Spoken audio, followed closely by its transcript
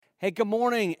Hey, good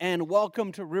morning and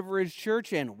welcome to River Ridge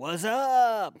Church and what's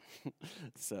up?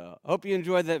 So, hope you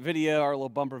enjoyed that video. Our little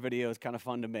bumper video is kind of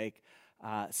fun to make.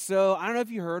 So, I don't know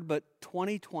if you heard, but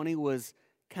 2020 was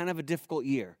kind of a difficult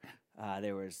year.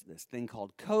 There was this thing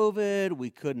called COVID.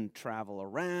 We couldn't travel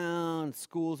around.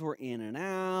 Schools were in and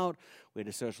out. We had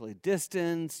to socially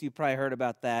distance. You probably heard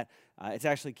about that. It's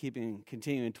actually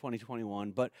continuing in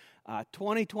 2021. But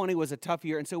 2020 was a tough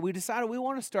year. And so we decided we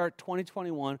want to start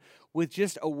 2021 with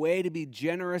just a way to be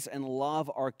generous and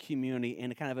love our community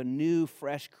in kind of a new,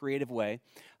 fresh, creative way.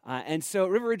 And so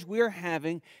at River Ridge, we're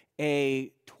having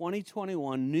a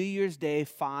 2021 New Year's Day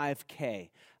 5K.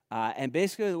 And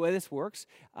basically the way this works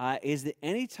is that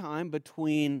any time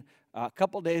between a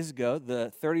couple days ago,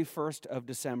 the 31st of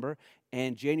December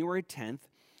and January 10th,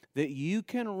 that you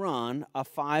can run a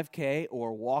 5K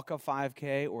or walk a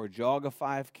 5K or jog a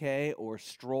 5K or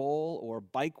stroll or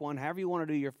bike one, however you want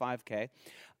to do your 5K.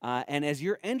 And as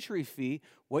your entry fee,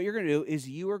 what you're going to do is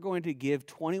you are going to give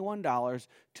 $21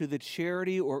 to the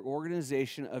charity or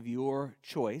organization of your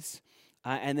choice.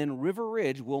 And then River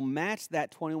Ridge will match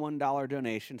that $21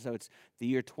 donation. So it's the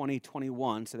year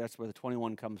 2021, so that's where the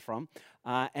 21 comes from.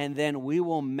 And then we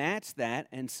will match that.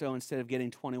 And so instead of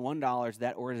getting $21,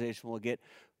 that organization will get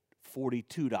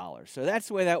 $42. So that's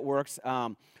the way that works.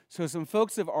 So some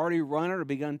folks have already run it or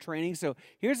begun training. So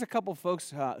here's a couple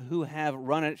folks who have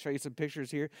run it. Show you some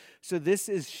pictures here. So this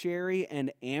is Sherry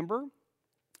and Amber.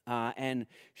 And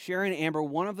Sherry and Amber,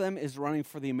 one of them is running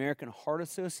for the American Heart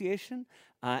Association,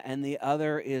 and the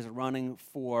other is running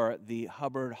for the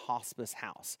Hubbard Hospice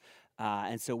House.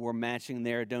 And so we're matching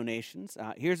their donations.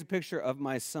 Here's a picture of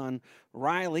my son,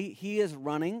 Riley. He is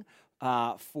running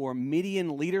for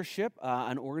Midian Leadership,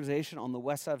 an organization on the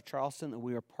west side of Charleston that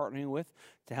we are partnering with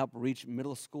to help reach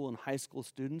middle school and high school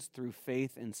students through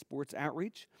faith and sports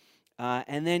outreach.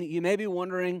 And then you may be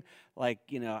wondering,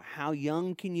 how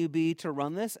young can you be to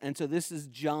run this? And so this is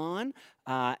John,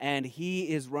 and he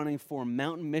is running for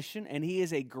Mountain Mission, and he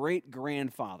is a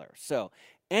great-grandfather. So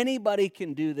anybody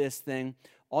can do this thing.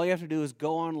 All you have to do is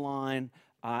go online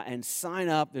and sign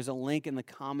up. There's a link in the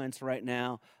comments right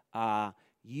now.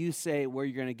 You say where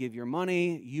you're going to give your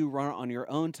money. You run it on your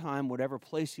own time, whatever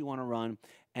place you want to run,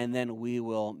 and then we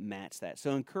will match that. So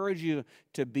I encourage you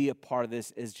to be a part of this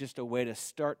as just a way to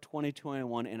start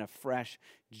 2021 in a fresh,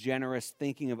 generous,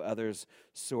 thinking of others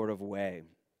sort of way.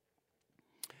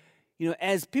 You know,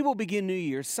 as people begin New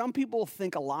Year's, some people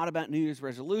think a lot about New Year's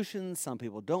resolutions. Some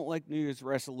people don't like New Year's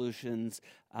resolutions.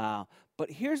 But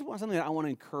here's something that I want to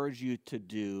encourage you to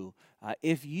do.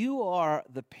 If you are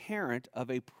the parent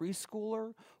of a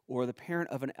preschooler or the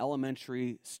parent of an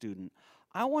elementary student,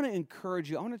 I want to encourage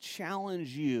you, I want to challenge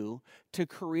you to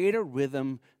create a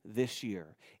rhythm this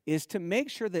year, is to make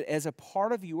sure that as a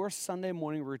part of your Sunday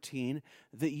morning routine,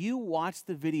 that you watch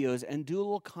the videos and do a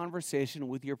little conversation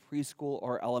with your preschool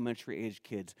or elementary age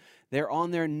kids. They're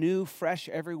on their new, fresh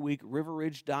every week,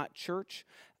 riverridge.church.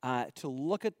 To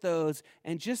look at those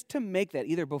and just to make that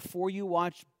either before you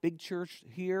watch Big Church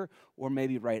here or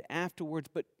maybe right afterwards,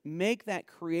 but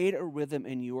create a rhythm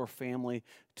in your family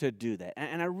to do that.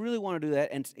 And I really want to do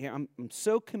that. And I'm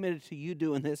so committed to you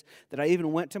doing this that I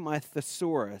even went to my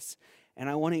thesaurus. And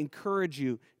I want to encourage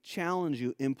you, challenge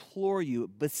you, implore you,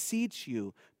 beseech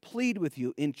you, plead with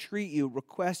you, entreat you,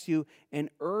 request you, and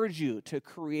urge you to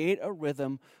create a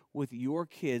rhythm with your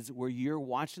kids where you're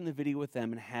watching the video with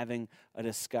them and having a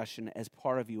discussion as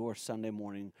part of your Sunday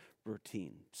morning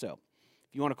routine. So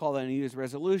if you want to call that a New Year's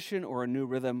resolution or a new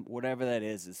rhythm, whatever that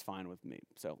is fine with me.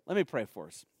 So let me pray for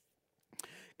us.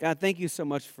 God, thank you so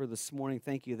much for this morning.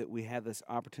 Thank you that we have this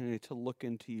opportunity to look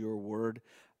into your word.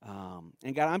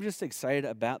 And God, I'm just excited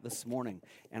about this morning.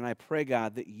 And I pray,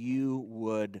 God, that you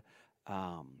would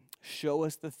show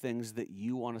us the things that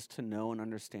you want us to know and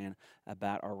understand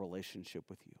about our relationship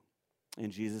with you.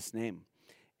 In Jesus' name,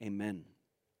 amen.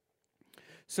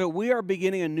 So we are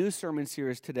beginning a new sermon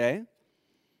series today.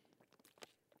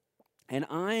 And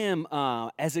I am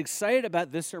as excited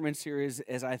about this sermon series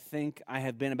as I think I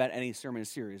have been about any sermon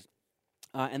series.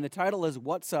 And the title is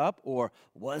What's Up or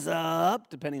What's Up,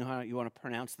 depending on how you want to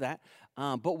pronounce that.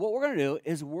 But what we're going to do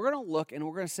is we're going to look and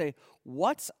we're going to say,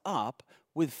 what's up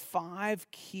with 5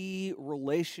 key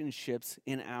relationships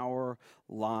in our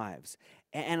lives?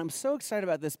 And I'm so excited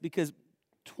about this because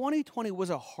 2020 was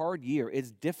a hard year.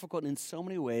 It's difficult in so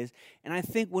many ways. And I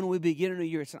think when we begin a new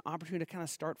year, it's an opportunity to kind of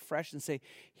start fresh and say,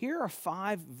 here are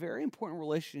 5 very important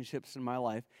relationships in my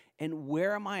life, and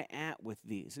where am I at with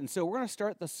these? And so we're going to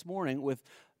start this morning with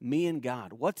me and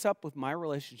God. What's up with my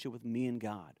relationship with me and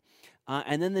God?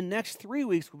 And then the next 3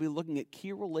 weeks, we'll be looking at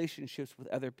key relationships with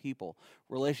other people,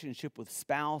 relationship with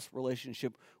spouse,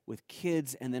 relationship with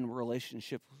kids, and then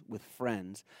relationship with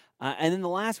friends. And then the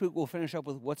last week, we'll finish up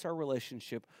with what's our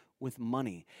relationship with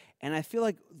money. And I feel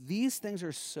like these things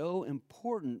are so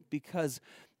important because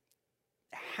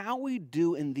how we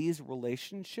do in these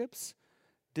relationships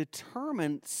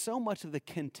determine so much of the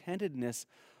contentedness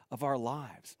of our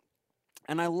lives.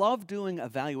 And I love doing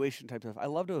evaluation type stuff. I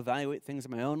love to evaluate things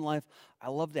in my own life. I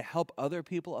love to help other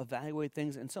people evaluate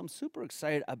things. And so I'm super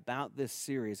excited about this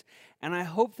series. And I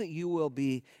hope that you will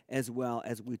be as well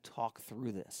as we talk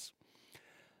through this.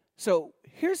 So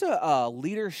here's a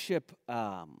leadership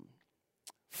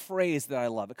phrase that I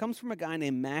love. It comes from a guy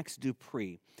named Max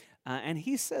Dupree. And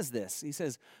he says this. He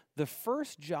says, the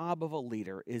first job of a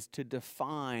leader is to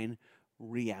define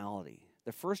reality.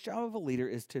 The first job of a leader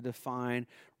is to define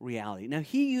reality. Now,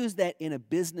 he used that in a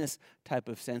business type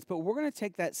of sense, but we're going to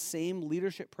take that same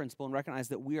leadership principle and recognize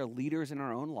that we are leaders in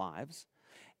our own lives.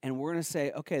 And we're going to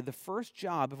say, okay, the first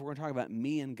job, if we're going to talk about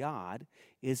me and God,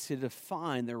 is to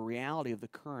define the reality of the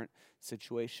current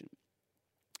situation.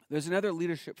 There's another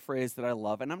leadership phrase that I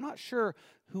love, and I'm not sure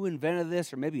who invented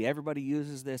this, or maybe everybody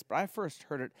uses this, but I first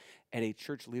heard it at a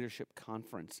church leadership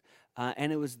conference.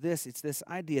 And it's this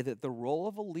idea that the role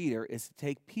of a leader is to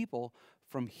take people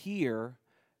from here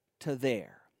to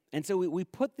there. And so we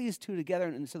put these two together,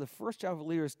 and so the first job of a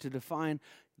leader is to define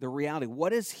the reality.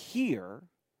 What is here,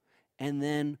 and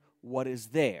then what is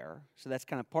there? So that's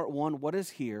kind of part one, what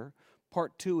is here.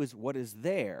 Part two is what is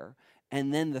there.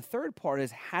 And then the third part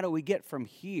is how do we get from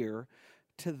here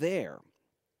to there?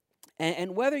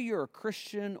 And whether you're a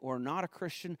Christian or not a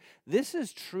Christian, this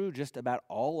is true just about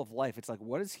all of life. It's like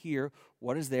what is here,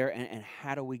 what is there, and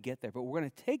how do we get there? But we're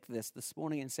going to take this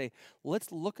morning and say,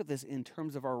 let's look at this in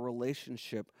terms of our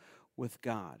relationship with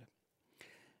God.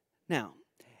 Now,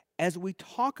 as we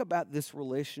talk about this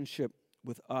relationship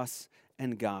with us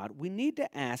and God, we need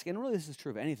to ask, and really this is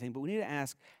true of anything, but we need to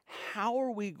ask, how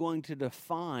are we going to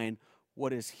define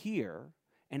what is here,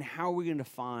 and how are we going to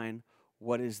define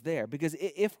what is there? Because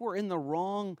if we're in the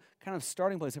wrong kind of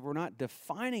starting place, if we're not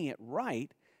defining it right,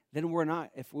 then we're not,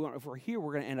 if we're here,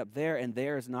 we're going to end up there, and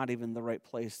there is not even the right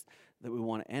place that we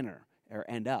want to enter or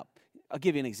end up. I'll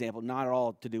give you an example, not at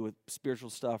all to do with spiritual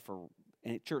stuff or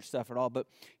any church stuff at all, but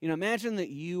imagine that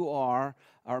you are,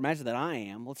 or imagine that I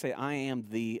am, let's say I am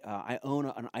I own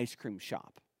an ice cream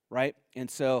shop. Right? And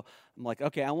so I'm like,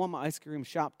 okay, I want my ice cream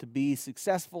shop to be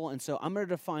successful. And so I'm going to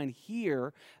define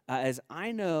here as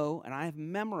I know and I've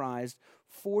memorized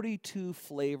 42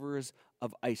 flavors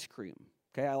of ice cream.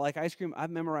 Okay, I like ice cream. I've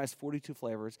memorized 42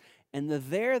 flavors. And the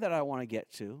there that I want to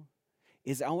get to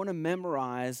is I want to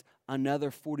memorize another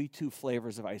 42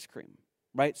 flavors of ice cream.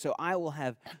 Right? So I will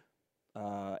have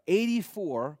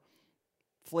 84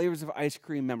 flavors of ice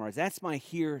cream memorized. That's my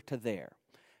here to there.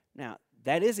 Now,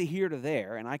 that is a here to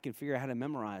there, and I can figure out how to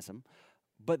memorize them,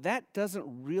 but that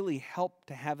doesn't really help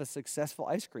to have a successful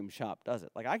ice cream shop, does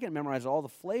it? Like, I can memorize all the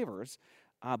flavors,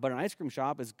 but an ice cream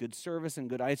shop is good service and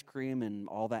good ice cream and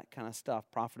all that kind of stuff,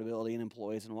 profitability and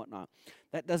employees and whatnot.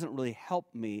 That doesn't really help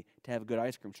me to have a good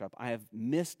ice cream shop. I have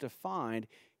misdefined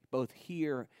both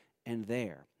here and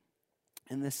there.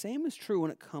 And the same is true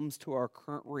when it comes to our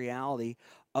current reality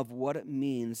of what it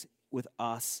means with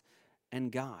us and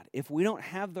God. If we don't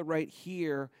have the right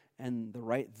here and the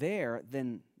right there,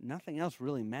 then nothing else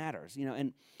really matters.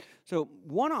 And so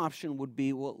one option would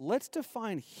be, well, let's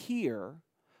define here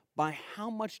by how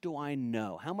much do I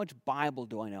know? How much Bible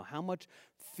do I know? How much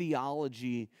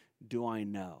theology do I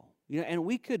know? And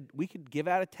we could give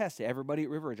out a test to everybody at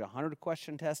River Ridge, a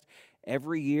 100-question test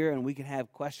every year, and we could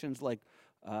have questions like,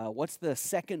 what's the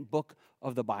second book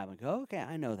of the Bible? And go, okay,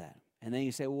 I know that. And then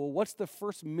you say, well, what's the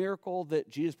first miracle that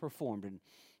Jesus performed? And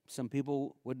some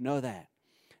people would know that.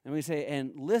 And we say,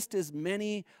 and list as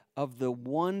many of the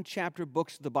one-chapter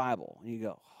books of the Bible. And you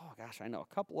go, oh, gosh, I know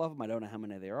a couple of them. I don't know how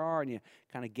many there are. And you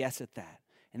kind of guess at that.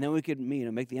 And then we could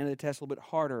make the end of the test a little bit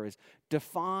harder, is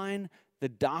define the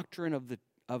doctrine of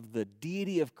the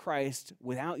deity of Christ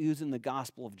without using the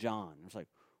Gospel of John. It's like,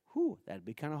 that'd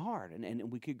be kind of hard.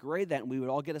 And we could grade that, and we would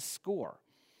all get a score.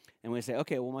 And we say,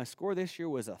 okay, well, my score this year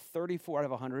was a 34 out of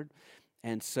 100,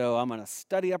 and so I'm going to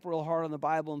study up real hard on the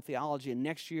Bible and theology, and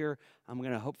next year I'm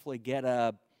going to hopefully get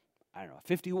a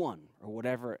 51 or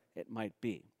whatever it might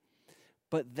be.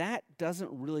 But that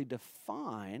doesn't really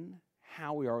define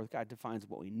how we are with God. It defines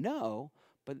what we know,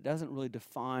 but it doesn't really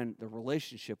define the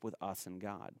relationship with us and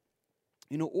God.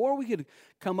 Or we could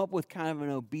come up with kind of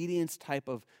an obedience type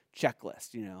of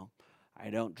checklist, I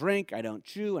don't drink, I don't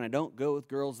chew, and I don't go with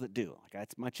girls that do. Like,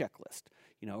 that's my checklist.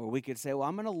 Or we could say, well,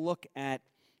 I'm going to look at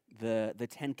the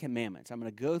Ten Commandments. I'm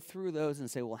going to go through those and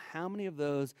say, well, how many of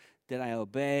those did I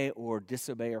obey or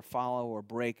disobey or follow or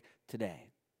break today?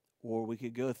 Or we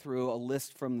could go through a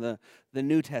list from the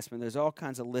New Testament. There's all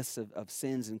kinds of lists of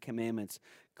sins and commandments.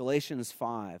 Galatians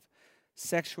 5,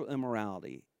 sexual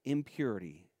immorality,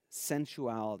 impurity,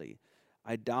 sensuality,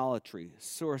 idolatry,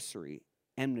 sorcery,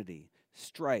 enmity,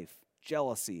 strife,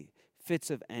 jealousy, fits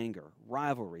of anger,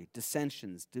 rivalry,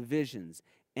 dissensions, divisions,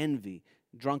 envy,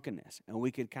 drunkenness. And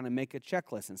we could kind of make a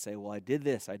checklist and say, well, I did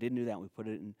this, I didn't do that. We put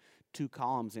it in 2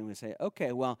 columns and we say,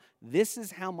 okay, well, this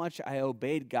is how much I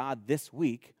obeyed God this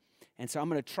week. And so I'm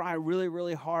going to try really,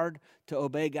 really hard to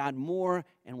obey God more,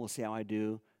 and we'll see how I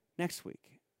do next week.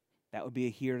 That would be a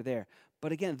here or there.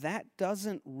 But again, that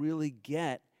doesn't really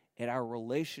get at our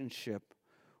relationship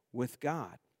with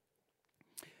God.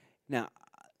 Now,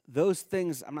 those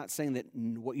things, I'm not saying that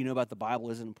what you know about the Bible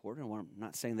isn't important, or I'm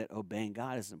not saying that obeying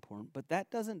God is important, but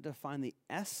that doesn't define the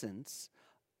essence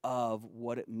of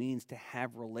what it means to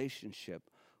have relationship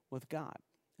with God.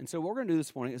 And so what we're going to do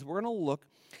this morning is we're going to look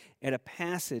at a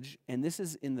passage, and this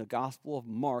is in the Gospel of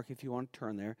Mark, if you want to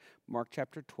turn there, Mark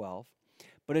chapter 12.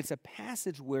 But it's a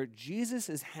passage where Jesus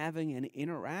is having an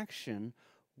interaction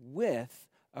with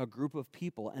a group of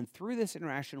people. And through this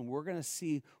interaction, we're going to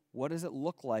see what does it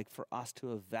look like for us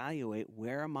to evaluate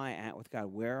where am I at with God?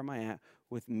 Where am I at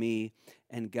with me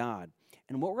and God?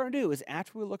 And what we're going to do is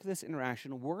after we look at this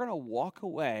interaction, we're going to walk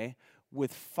away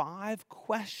with 5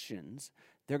 questions.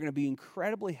 They're going to be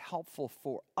incredibly helpful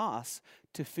for us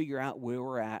to figure out where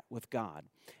we're at with God.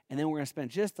 And then we're going to spend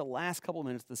just the last couple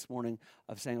minutes this morning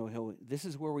of saying, okay, this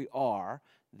is where we are,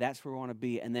 that's where we want to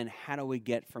be, and then how do we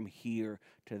get from here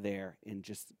to there in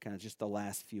just the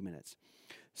last few minutes.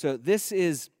 So this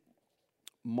is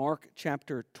Mark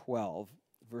chapter 12,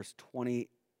 verse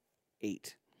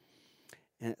 28.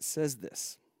 And it says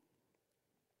this.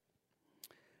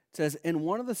 It says, "And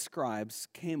one of the scribes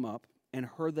came up and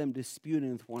heard them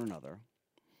disputing with one another,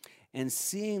 and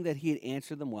seeing that he had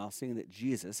answered them well, seeing that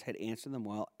Jesus had answered them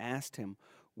well, asked him,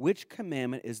 which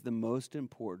commandment is the most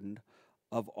important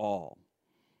of all?"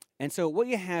 And so what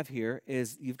you have here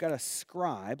is you've got a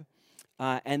scribe,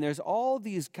 and there's all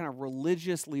these kind of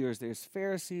religious leaders. There's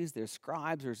Pharisees, there's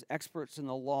scribes, there's experts in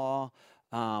the law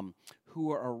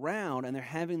who are around, and they're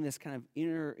having this kind of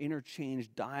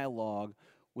interchange dialogue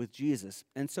with Jesus.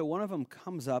 And so one of them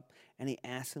comes up and he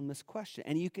asks him this question.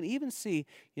 And you can even see,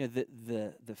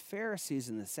 the Pharisees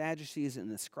and the Sadducees and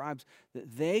the scribes,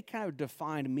 that they kind of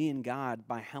defined me and God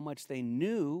by how much they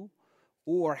knew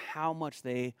or how much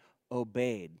they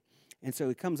obeyed. And so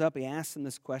he comes up, he asks him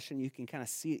this question. You can kind of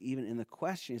see it even in the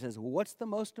question. He says, well, what's the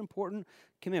most important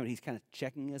commandment? He's kind of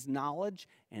checking his knowledge,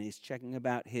 and he's checking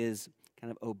about his kind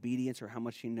of obedience or how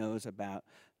much he knows about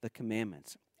the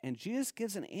commandments. And Jesus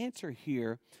gives an answer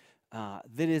here that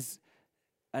is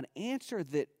an answer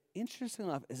that,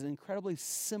 interestingly enough, is an incredibly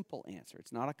simple answer.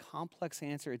 It's not a complex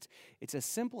answer. It's a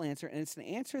simple answer, and it's an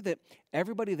answer that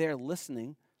everybody there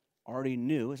listening already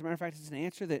knew. As a matter of fact, it's an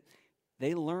answer that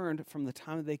they learned from the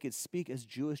time that they could speak as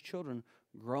Jewish children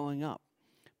growing up.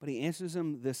 But he answers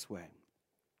them this way.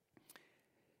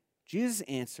 Jesus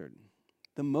answered,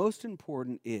 "The most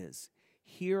important is,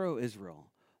 Hear, O Israel,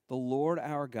 the Lord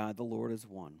our God, the Lord is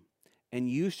one. And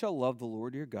you shall love the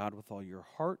Lord your God with all your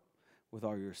heart, with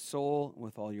all your soul,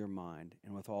 with all your mind,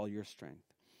 and with all your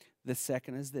strength. The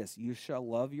second is this, you shall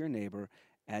love your neighbor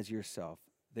as yourself.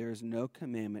 There is no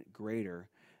commandment greater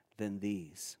than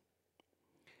these."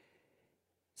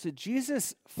 So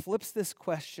Jesus flips this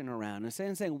question around.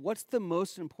 Instead of saying, what's the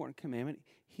most important commandment?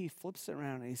 He flips it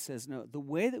around and he says, no, the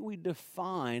way that we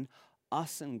define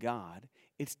us and God,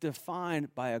 it's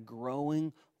defined by a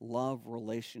growing love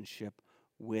relationship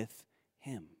with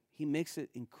him. He makes it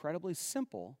incredibly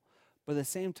simple, but at the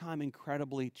same time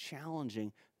incredibly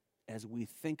challenging as we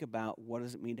think about what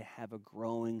does it mean to have a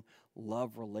growing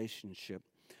love relationship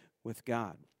with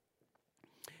God.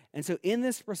 And so in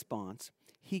this response,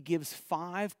 he gives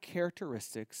 5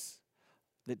 characteristics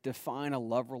that define a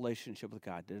love relationship with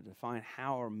God, to define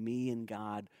how are me and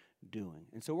God doing.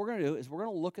 And so what we're going to do is we're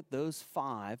going to look at those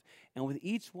 5, and with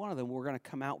each one of them, we're going to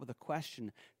come out with a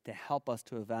question to help us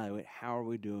to evaluate how are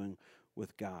we doing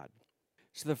with God.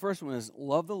 So the first one is,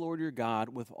 love the Lord your God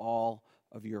with all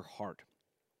of your heart.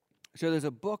 So there's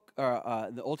a book,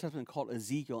 the Old Testament called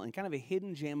Ezekiel, and kind of a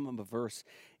hidden gem of a verse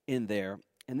in there.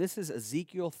 And this is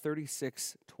Ezekiel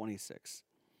 36:26.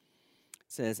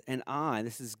 It says, "And I,"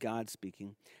 this is God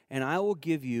speaking, "and I will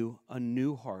give you a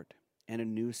new heart and a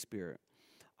new spirit.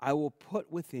 I will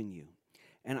put within you,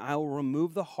 and I will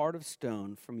remove the heart of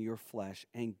stone from your flesh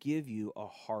and give you a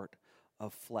heart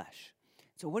of flesh."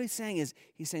 So what he's saying is,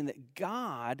 he's saying that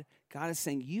God is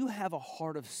saying you have a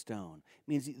heart of stone. It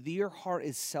means that your heart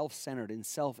is self-centered and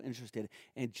self-interested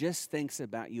and just thinks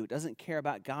about you. It doesn't care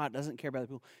about God, doesn't care about the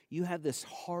people. You have this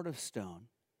heart of stone.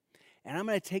 And I'm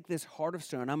going to take this heart of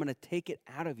stone, I'm going to take it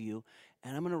out of you,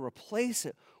 and I'm going to replace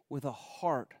it with a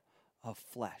heart of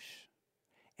flesh.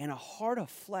 And a heart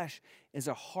of flesh is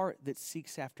a heart that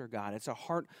seeks after God. It's a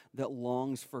heart that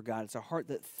longs for God. It's a heart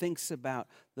that thinks about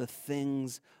the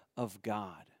things of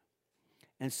God.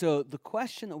 And so the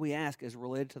question that we ask is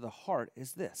related to the heart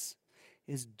is this,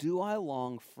 is do I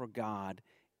long for God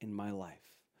in my life?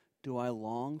 Do I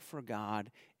long for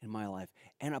God in my life?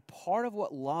 And a part of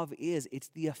what love is, it's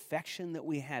the affection that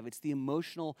we have. It's the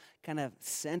emotional kind of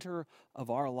center of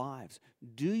our lives.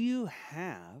 Do you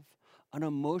have an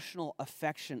emotional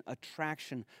affection,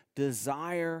 attraction,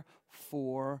 desire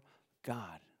for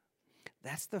God?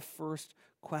 That's the first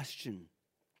question.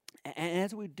 And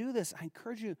as we do this, I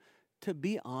encourage you to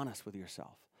be honest with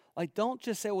yourself. Like, don't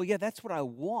just say, well, yeah, that's what I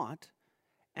want.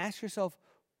 Ask yourself,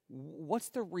 what's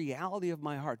the reality of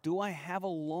my heart? Do I have a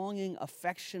longing,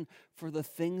 affection for the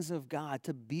things of God,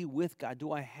 to be with God?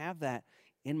 Do I have that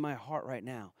in my heart right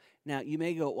now? Now, you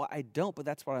may go, well, I don't, but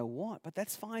that's what I want. But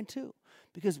that's fine too.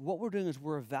 Because what we're doing is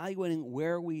we're evaluating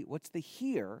what's the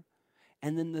here,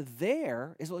 and then the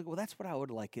there is like, well, that's what I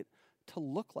would like it to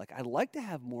look like. I'd like to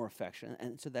have more affection,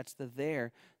 and so that's the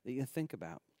there that you think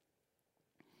about.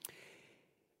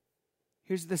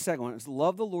 Here's the second one. It's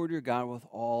love the Lord your God with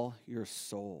all your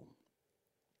soul.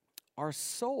 Our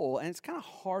soul, and it's kind of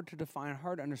hard to define,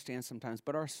 hard to understand sometimes,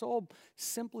 but our soul,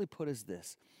 simply put, is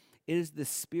this. It is the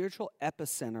spiritual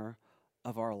epicenter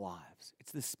of our lives.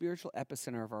 It's the spiritual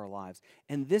epicenter of our lives.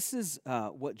 And this is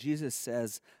what Jesus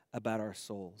says about our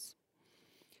souls.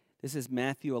 This is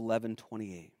Matthew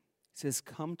 11:28. It says,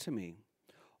 come to me,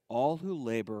 all who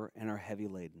labor and are heavy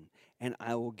laden, and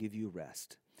I will give you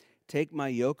rest. Take my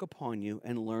yoke upon you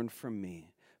and learn from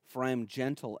me, for I am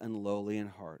gentle and lowly in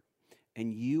heart,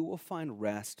 and you will find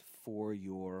rest for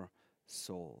your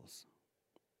souls.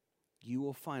 You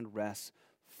will find rest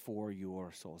for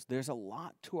your souls. There's a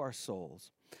lot to our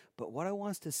souls, but what I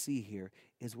want us to see here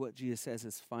is what Jesus says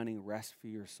is finding rest for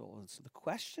your soul. And so the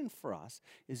question for us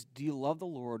is, do you love the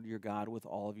Lord your God with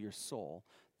all of your soul?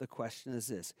 The question is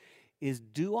this, is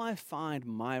do I find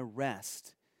my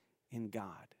rest in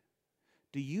God?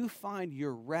 Do you find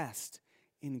your rest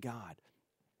in God?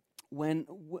 When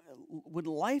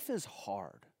life is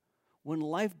hard, when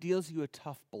life deals you a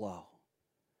tough blow,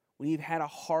 when you've had a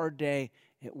hard day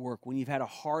at work, when you've had a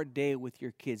hard day with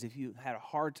your kids, if you've had a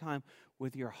hard time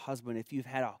with your husband, if you've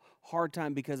had a hard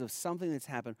time because of something that's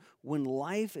happened, when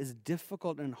life is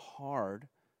difficult and hard,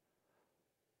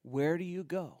 where do you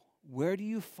go? Where do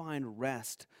you find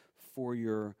rest for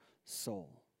your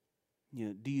soul?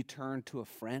 Do you turn to a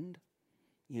friend?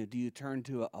 Do you turn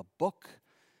to a book?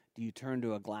 Do you turn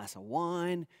to a glass of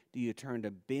wine? Do you turn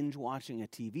to binge watching a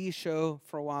TV show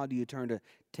for a while? Do you turn to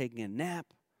taking a nap?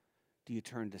 Do you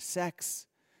turn to sex?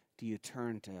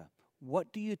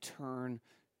 What do you turn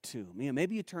to?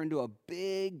 Maybe you turn to a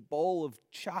big bowl of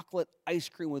chocolate ice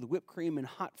cream with whipped cream and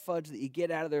hot fudge that you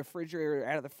get out of the refrigerator,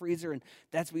 out of the freezer, and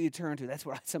that's what you turn to. That's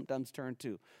what I sometimes turn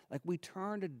to. Like, we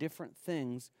turn to different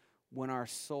things when our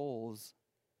souls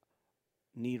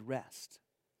need rest.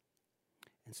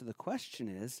 And so the question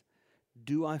is,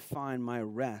 do I find my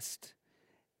rest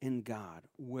in God?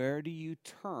 Where do you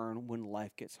turn when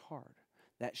life gets hard?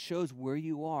 That shows where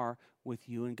you are with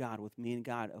you and God, with me and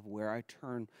God, of where I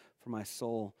turn for my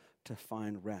soul to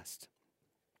find rest.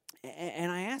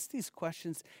 And I ask these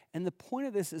questions, and the point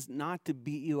of this is not to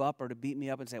beat you up or to beat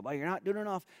me up and say, well, you're not doing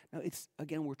enough. No, it's,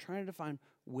 again, we're trying to define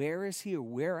where is he or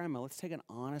where am I? Let's take an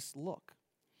honest look.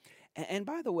 And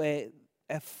by the way,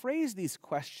 I phrase these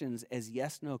questions as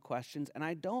yes-no questions, and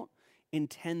I don't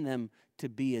intend them to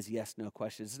be as yes-no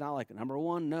questions. It's not like number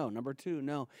one, no, number two,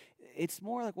 no. It's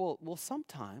more like, well,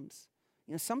 sometimes,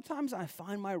 sometimes I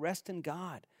find my rest in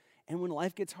God. And when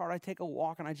life gets hard, I take a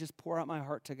walk and I just pour out my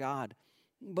heart to God.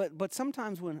 But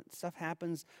sometimes when stuff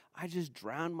happens, I just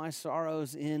drown my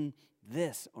sorrows in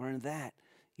this or in that.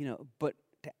 But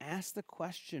to ask the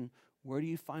question, where do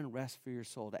you find rest for your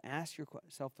soul? To ask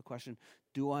yourself the question,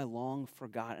 do I long for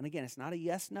God? And again, it's not a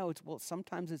yes, no. It's, well,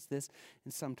 sometimes it's this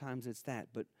and sometimes it's that.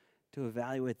 But to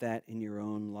evaluate that in your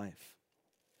own life.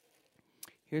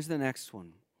 Here's the next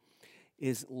one,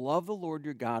 is love the Lord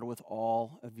your God with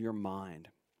all of your mind.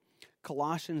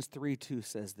 Colossians 3:2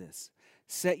 says this,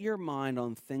 set your mind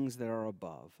on things that are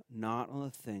above, not on the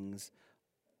things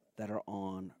that are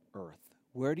on earth.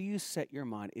 Where do you set your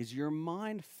mind? Is your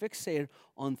mind fixated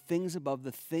on things above,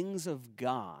 the things of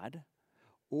God,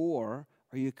 or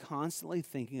Are you constantly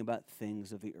thinking about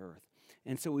things of the earth?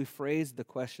 And so we phrase the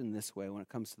question this way when it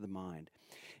comes to the mind,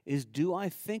 is do I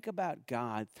think about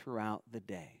God throughout the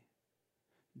day?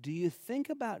 Do you think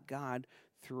about God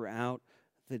throughout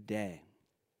the day?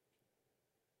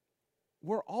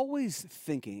 We're always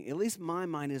thinking, at least my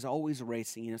mind is always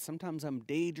racing. Sometimes I'm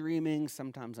daydreaming,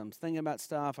 sometimes I'm thinking about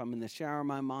stuff. I'm in the shower,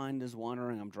 my mind is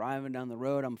wandering. I'm driving down the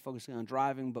road, I'm focusing on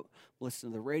driving, but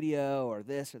listening to the radio or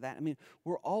this or that.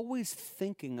 We're always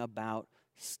thinking about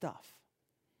stuff.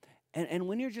 And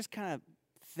when you're just kind of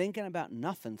thinking about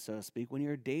nothing, so to speak, when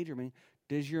you're daydreaming,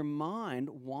 does your mind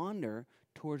wander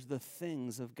towards the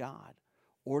things of God?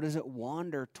 Or does it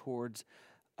wander towards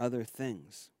other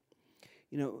things?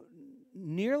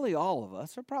 Nearly all of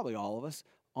us, or probably all of us,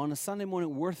 on a Sunday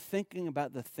morning, we're thinking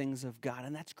about the things of God,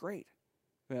 and that's great.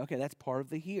 Okay, that's part of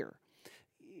the here.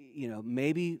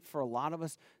 Maybe for a lot of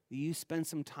us, you spend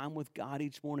some time with God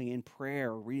each morning in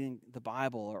prayer, reading the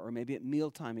Bible, or maybe at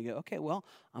mealtime, you go, okay, well,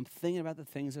 I'm thinking about the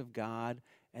things of God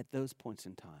at those points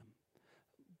in time.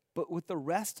 But with the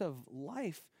rest of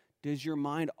life, does your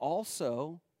mind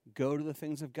also go to the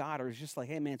things of God? Or it's just like,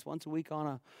 hey, man, it's once a week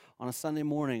on a Sunday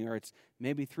morning, or it's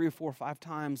maybe 3 or 4 or 5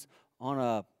 times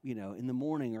on in the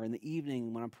morning or in the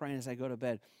evening when I'm praying as I go to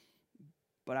bed.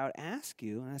 But I would ask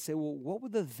you, and I say, well, what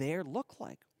would the there look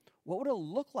like? What would it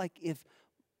look like if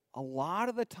a lot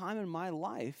of the time in my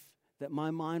life that my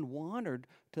mind wandered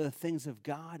to the things of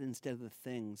God instead of the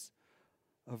things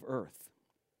of earth?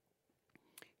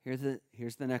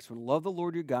 Here's the next one. Love the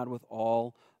Lord your God with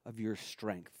all of your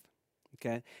strength.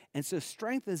 Okay? And so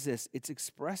strength is this. It's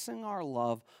expressing our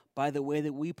love by the way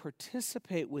that we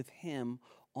participate with him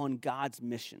on God's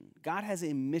mission. God has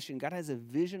a mission. God has a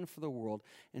vision for the world.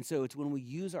 And so it's when we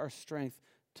use our strength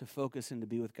to focus and to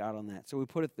be with God on that. So we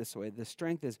put it this way. The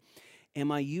strength is,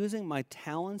 am I using my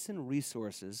talents and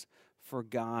resources for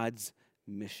God's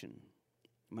mission?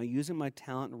 Am I using my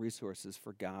talent and resources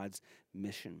for God's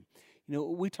mission?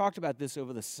 We talked about this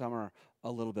over the summer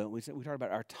a little bit. We talked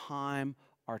about our time,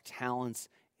 our talents,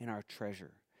 and our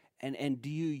treasure. And do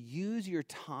you use your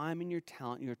time and your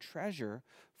talent and your treasure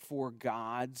for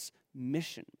God's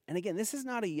mission? And again, this is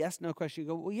not a yes-no question. You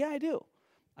go, well, yeah, I do.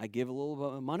 I give a little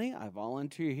bit of money. I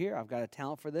volunteer here. I've got a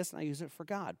talent for this, and I use it for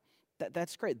God.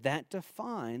 That's great. That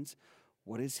defines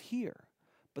what is here.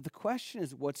 But the question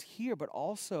is what's here, but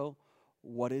also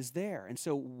what is there. And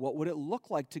so what would it look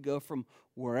like to go from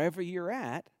wherever you're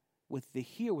at with the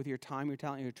here, with your time, your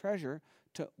talent, your treasure,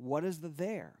 to what is the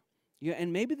there?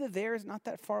 And maybe the there is not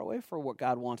that far away for what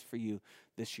God wants for you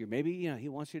this year. Maybe, he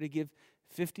wants you to give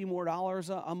 $50 more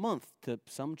a month to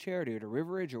some charity or to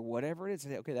River Ridge or whatever it is.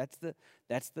 Say, okay, that's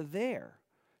the there.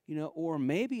 Or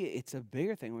maybe it's a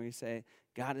bigger thing where you say,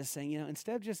 God is saying,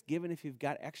 instead of just giving if you've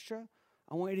got extra,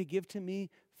 I want you to give to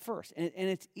me first. And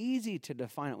it's easy to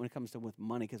define it when it comes to with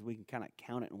money because we can kind of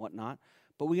count it and whatnot.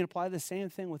 But we can apply the same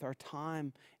thing with our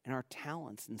time and our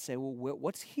talents and say, well,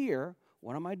 what's here?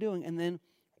 What am I doing? And then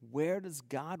where does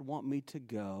God want me to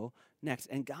go next?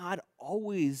 And God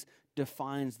always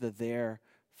defines the there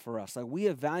for us. Like we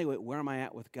evaluate where am I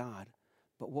at with God?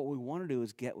 But what we want to do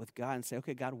is get with God and say,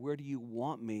 okay, God, where do you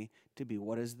want me to be?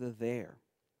 What is the there?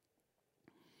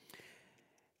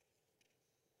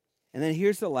 And then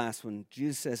here's the last one.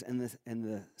 Jesus says, and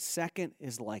the second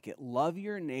is like it. Love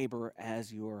your neighbor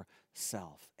as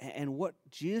yourself. And what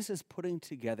Jesus is putting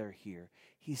together here,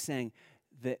 he's saying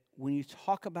that when you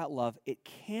talk about love, it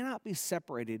cannot be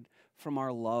separated from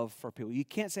our love for people. You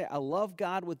can't say, I love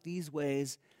God with these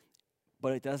ways,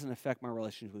 but it doesn't affect my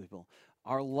relationship with people.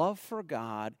 Our love for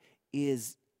God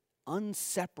is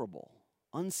inseparable,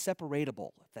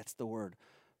 unseparatable, if that's the word,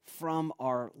 from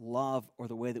our love or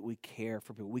the way that we care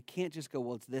for people. We can't just go,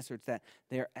 well, it's this or it's that.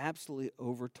 They are absolutely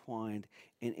overtwined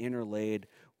and interlaid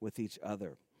with each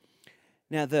other.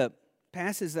 Now, the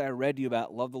passage that I read to you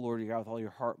about love the Lord your God with all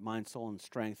your heart, mind, soul, and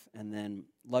strength, and then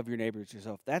love your neighbor as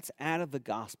yourself, that's out of the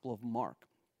Gospel of Mark.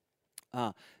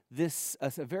 This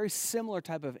is a very similar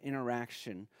type of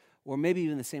interaction, or maybe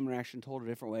even the same interaction told a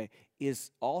different way,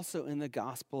 is also in the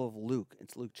Gospel of Luke.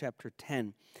 It's Luke chapter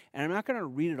 10. And I'm not going to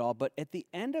read it all, but at the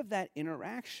end of that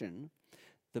interaction,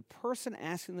 the person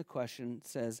asking the question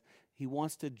says he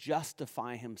wants to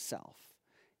justify himself.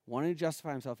 Wanting to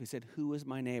justify himself, he said, who is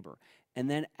my neighbor? And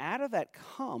then out of that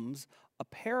comes a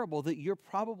parable that you're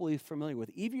probably familiar with.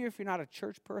 Even if you're not a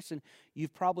church person,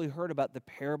 you've probably heard about the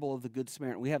parable of the Good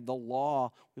Samaritan. We have the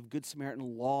law, we have Good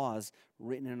Samaritan laws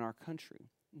written in our country.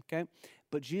 Okay?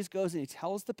 But Jesus goes and he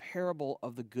tells the parable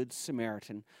of the Good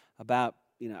Samaritan about,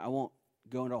 I won't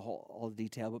go into all the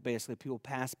detail, but basically people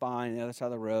pass by on the other side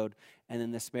of the road, and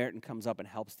then the Samaritan comes up and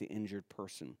helps the injured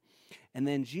person. And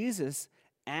then Jesus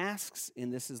asks,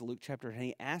 and this is Luke chapter 10,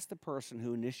 he asks the person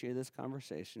who initiated this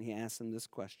conversation, he asks them this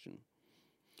question.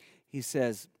 He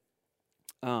says,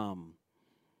 and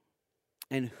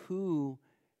who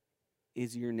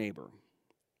is your neighbor?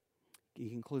 He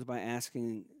concludes by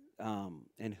asking,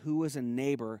 and who is a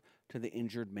neighbor to the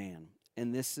injured man?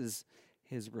 And this is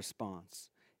his response.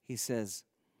 He says,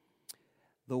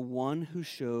 the one who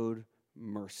showed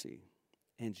mercy.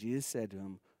 And Jesus said to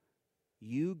him,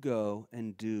 you go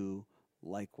and do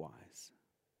likewise.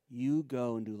 You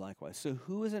go and do likewise. So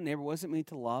who is a neighbor? What does it mean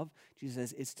to love? Jesus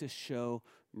says it's to show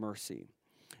mercy.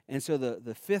 And so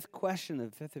the fifth question,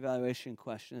 the fifth evaluation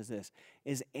question is this,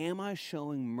 is am I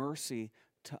showing mercy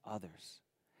to others?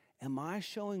 Am I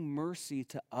showing mercy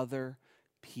to other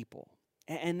people?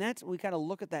 And that's, we got to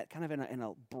look at that kind of in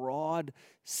a broad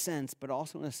sense, but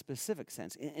also in a specific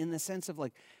sense. In the sense of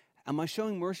like, am I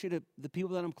showing mercy to the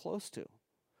people that I'm close to?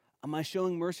 Am I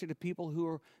showing mercy to people who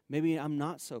are maybe I'm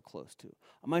not so close to?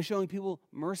 Am I showing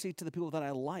mercy to the people that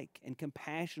I like and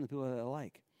compassion to the people that I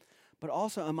like? But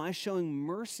also, am I showing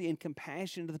mercy and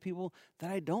compassion to the people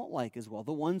that I don't like as well,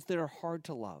 the ones that are hard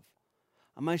to love?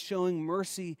 Am I showing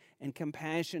mercy and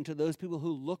compassion to those people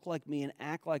who look like me and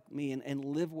act like me and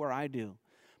live where I do?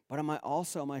 But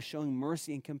am I showing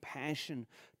mercy and compassion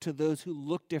to those who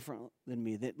look different than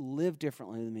me, that live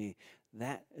differently than me?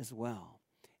 That as well.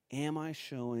 Am I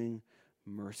showing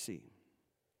mercy?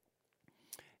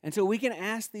 And so we can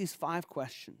ask these 5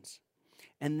 questions,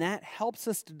 and that helps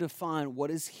us to define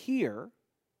what is here,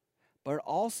 but it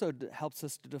also helps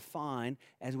us to define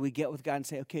as we get with God and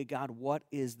say, okay, God, what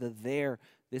is the there?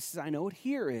 I know what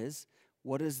here is.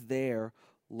 What does there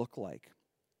look like?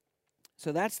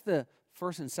 So that's the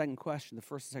first and second question, the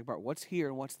first and second part. What's here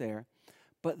and what's there?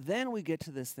 But then we get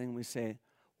to this thing, we say,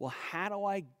 well, how do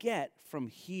I get from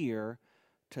here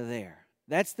to there?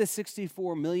 That's the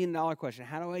 $64 million question.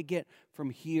 How do I get from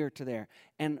here to there?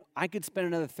 And I could spend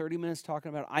another 30 minutes talking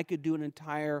about it. I could do an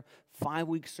entire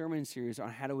 5-week sermon series on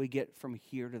how do we get from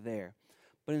here to there.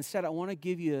 But instead, I want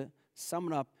to sum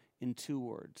it up in 2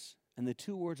 words. And the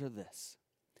 2 words are this: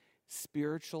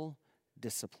 spiritual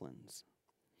disciplines.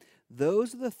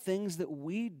 Those are the things that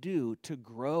we do to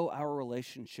grow our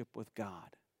relationship with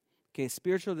God. Okay,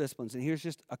 spiritual disciplines, and here's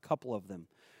just a couple of them.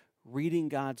 Reading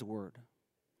God's word,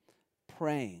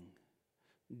 praying,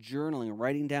 journaling,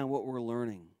 writing down what we're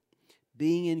learning,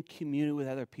 being in community with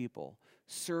other people,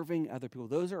 serving other people.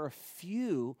 Those are a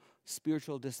few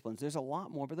spiritual disciplines. There's a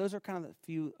lot more, but those are kind of a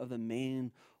few of the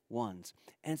main ones.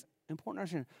 And it's important to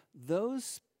understand,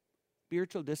 those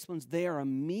spiritual disciplines, they are a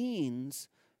means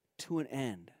to an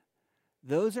end.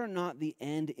 Those are not the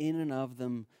end in and of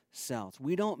themselves.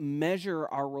 We don't measure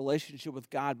our relationship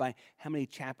with God by how many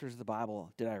chapters of the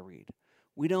Bible did I read.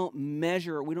 We don't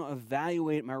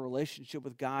evaluate my relationship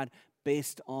with God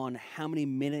based on how many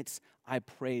minutes I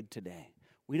prayed today.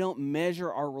 We don't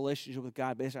measure our relationship with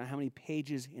God based on how many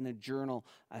pages in a journal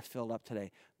I filled up today.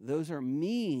 Those are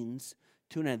means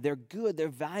to an end. They're good, they're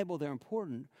valuable, they're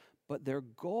important, but their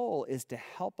goal is to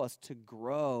help us to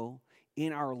grow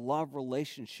in our love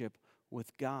relationship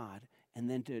with God, and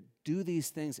then to do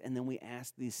these things, and then we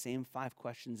ask these same 5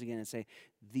 questions again and say,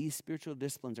 these spiritual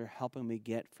disciplines are helping me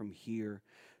get from here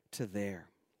to there.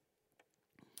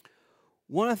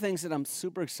 One of the things that I'm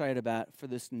super excited about for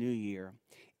this new year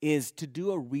is to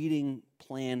do a reading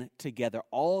plan together,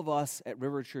 all of us at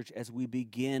River Church, as we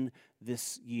begin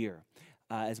this year,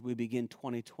 as we begin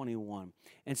 2021.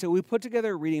 And so we put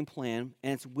together a reading plan,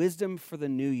 and it's Wisdom for the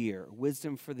New Year,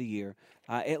 Wisdom for the Year.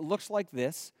 It looks like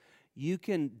this. You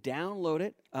can download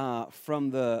it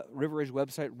from the River Ridge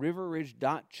website,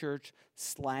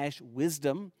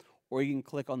 riverridge.church/wisdom, or you can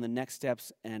click on the next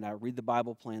steps and read the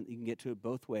Bible plan. You can get to it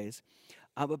both ways.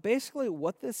 But basically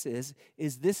what this is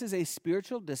this is a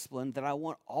spiritual discipline that I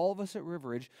want all of us at River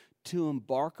Ridge to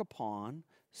embark upon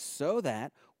so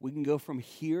that we can go from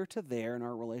here to there in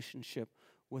our relationship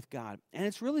with God. And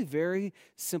it's really very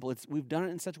simple. We've done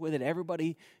it in such a way that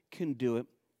everybody can do it.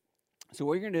 So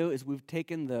what you're going to do is we've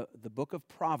taken the book of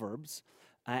Proverbs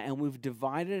and we've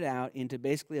divided it out into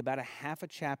basically about a half a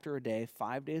chapter a day,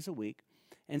 5 days a week.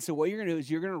 And so what you're going to do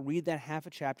is you're going to read that half a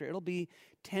chapter. It'll be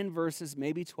 10 verses,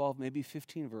 maybe 12, maybe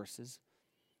 15 verses.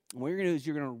 And what you're going to do is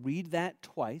you're going to read that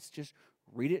twice, just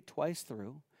read it twice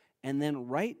through, and then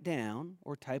write down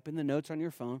or type in the notes on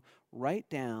your phone, write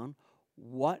down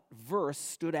what verse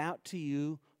stood out to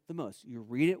you the most. You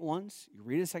read it once, you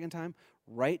read it a second time,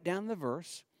 write down the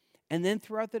verse. And then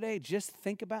throughout the day, just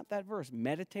think about that verse.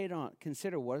 Meditate on it.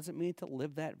 Consider, what does it mean to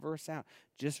live that verse out?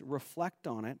 Just reflect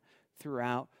on it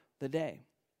throughout the day.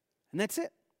 And that's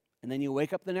it. And then you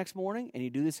wake up the next morning and you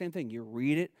do the same thing. You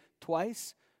read it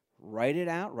twice, Write it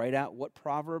out. Write out what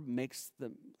proverb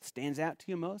stands out to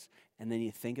you most, and then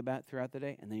you think about it throughout the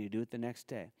day, and then you do it the next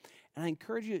day. And I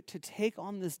encourage you to take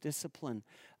on this discipline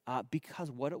because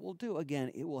what it will do,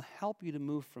 again, it will help you to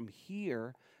move from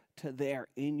here to there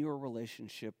in your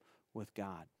relationship with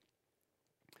God.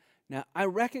 Now, I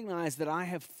recognize that I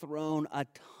have thrown a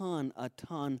ton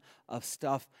of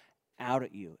stuff out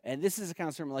at you. And this is a kind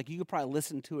of sermon, like you could probably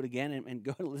listen to it again and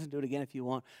go and listen to it again if you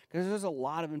want, because there's a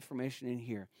lot of information in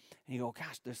here. And you go,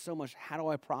 gosh, there's so much. How do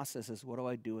I process this? What do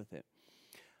I do with it?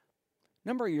 A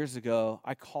number of years ago,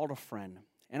 I called a friend,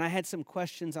 and I had some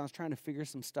questions. I was trying to figure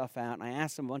some stuff out, and I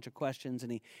asked him a bunch of questions,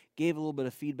 and he gave a little bit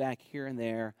of feedback here and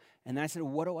there. And then I said,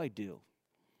 what do I do?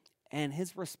 And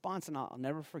his response, and I'll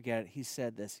never forget it, he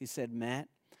said this. He said, Matt,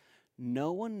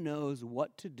 no one knows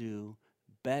what to do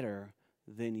better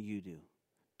than you do,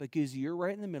 because you're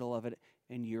right in the middle of it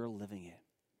and you're living it.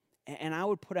 And I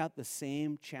would put out the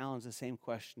same challenge, the same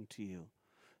question to you.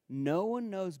 No one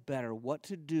knows better what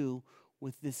to do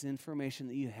with this information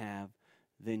that you have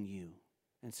than you.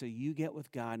 And so you get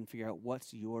with God and figure out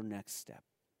what's your next step.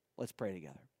 Let's pray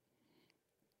together.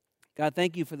 God,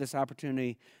 thank you for this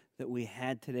opportunity that we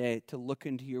had today to look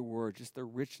into your word, just the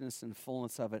richness and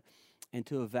fullness of it, and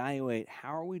to evaluate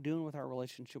how are we doing with our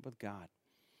relationship with God.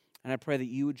 And I pray that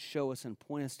you would show us and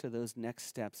point us to those next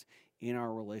steps in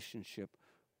our relationship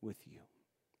with you.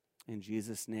 In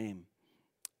Jesus' name,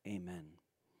 amen.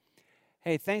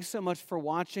 Hey, thanks so much for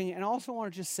watching. And I also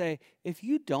want to just say, if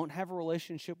you don't have a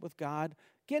relationship with God,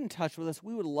 get in touch with us.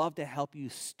 We would love to help you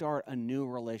start a new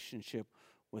relationship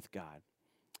with God.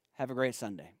 Have a great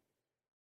Sunday.